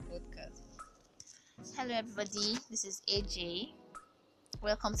Hello, everybody. This is AJ.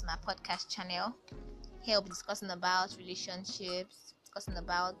 Welcome to my podcast channel. Here we'll be discussing about relationships, discussing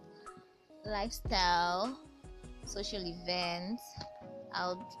about lifestyle, social events. I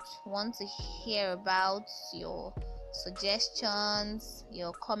would want to hear about your suggestions,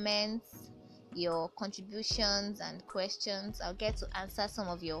 your comments, your contributions, and questions. I'll get to answer some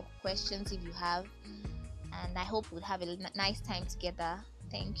of your questions if you have, and I hope we'll have a nice time together.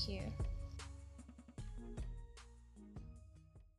 Thank you.